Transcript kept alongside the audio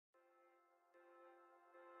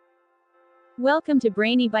Welcome to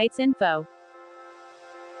Brainy Bites Info.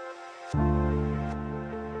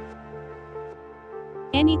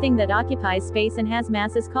 Anything that occupies space and has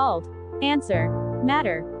mass is called. Answer: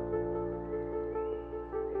 matter.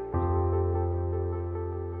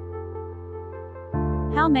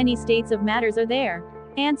 How many states of matters are there?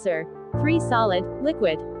 Answer: 3: solid,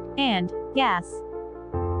 liquid, and gas.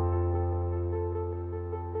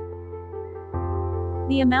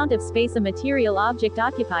 The amount of space a material object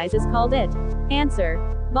occupies is called it. Answer: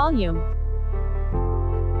 volume.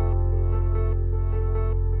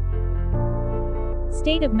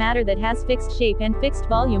 State of matter that has fixed shape and fixed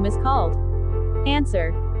volume is called.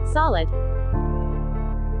 Answer: solid.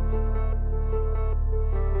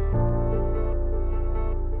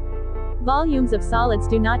 Volumes of solids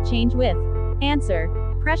do not change with. Answer: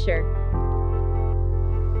 pressure.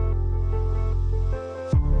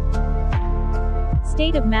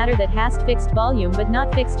 State of matter that has fixed volume but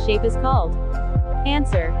not fixed shape is called.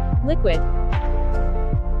 Answer: liquid.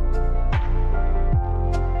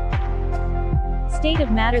 State of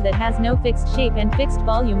matter that has no fixed shape and fixed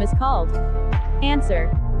volume is called. Answer: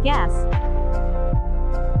 gas.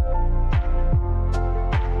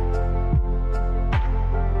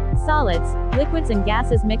 Solids, liquids and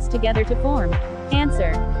gases mix together to form.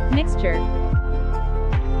 Answer: mixture.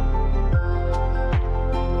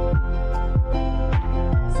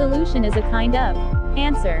 Solution is a kind of.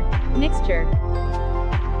 Answer: mixture.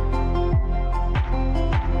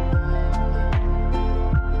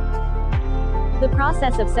 The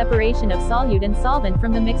process of separation of solute and solvent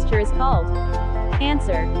from the mixture is called.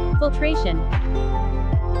 Answer: filtration.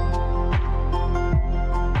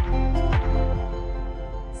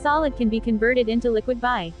 Solid can be converted into liquid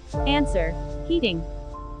by. Answer: heating.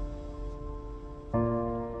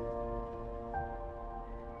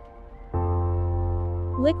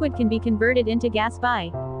 Liquid can be converted into gas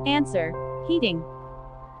by. Answer: heating.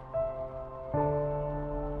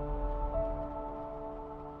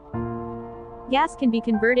 Gas can be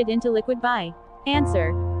converted into liquid by.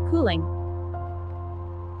 Answer: cooling.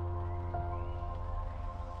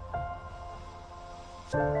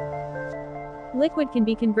 Liquid can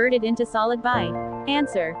be converted into solid by.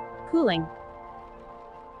 Answer: cooling.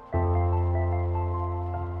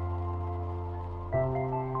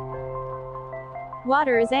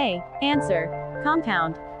 Water is a. Answer: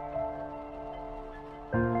 compound.